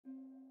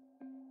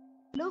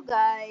Hello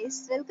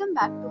guys, welcome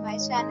back to my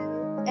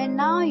channel. And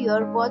now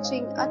you're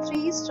watching a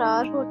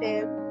 3-star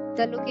hotel.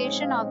 The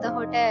location of the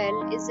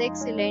hotel is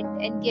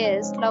excellent and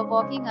guests love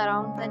walking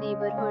around the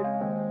neighborhood.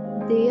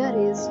 There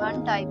is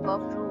one type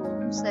of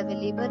rooms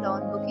available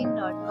on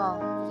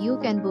booking.com. You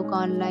can book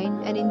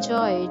online and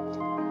enjoy it.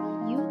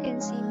 You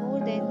can see more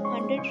than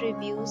 100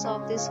 reviews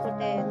of this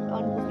hotel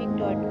on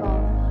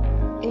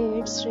booking.com.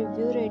 Its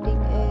review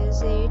rating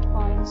is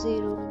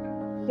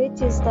 8.0,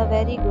 which is the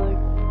very good.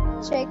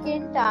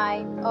 Check-in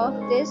time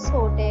of this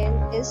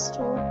hotel is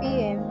 2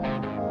 p.m.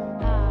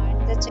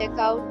 and the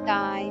checkout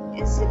time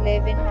is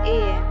 11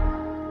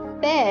 a.m.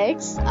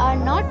 Pets are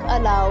not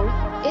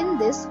allowed in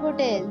this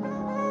hotel.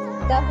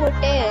 The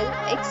hotel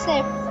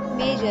accepts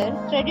major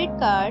credit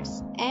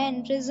cards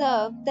and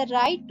reserves the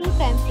right to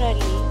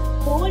temporarily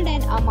hold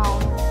an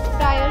amount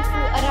prior to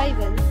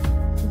arrival.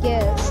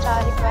 Guests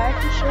are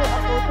required to show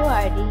a photo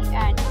ID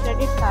and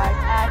credit card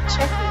at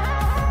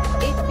check-in.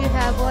 If you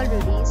have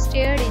already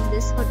stayed in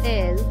this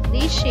hotel,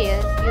 please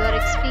share your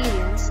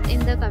experience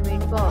in the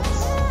comment box.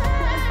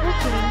 For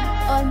booking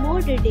or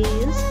more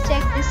details,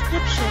 check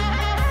description.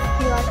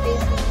 If you are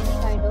facing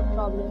any kind of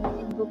problem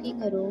in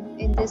booking a room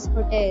in this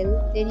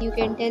hotel, then you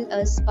can tell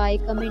us by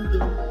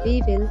commenting.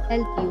 We will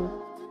help you.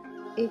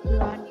 If you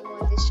are new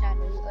on this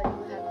channel or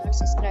you have not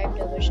subscribed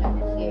our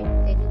channel yet,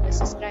 then you must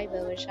subscribe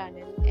our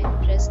channel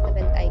and press the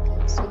bell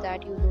icon so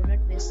that you do not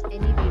miss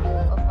any video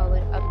of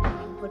our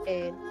upcoming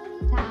hotel.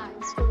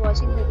 Thanks for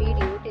watching the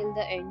video till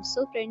the end.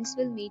 So friends,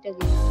 will meet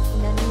again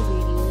in a new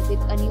video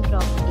with a new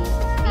property.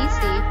 Be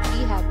safe,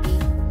 be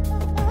happy.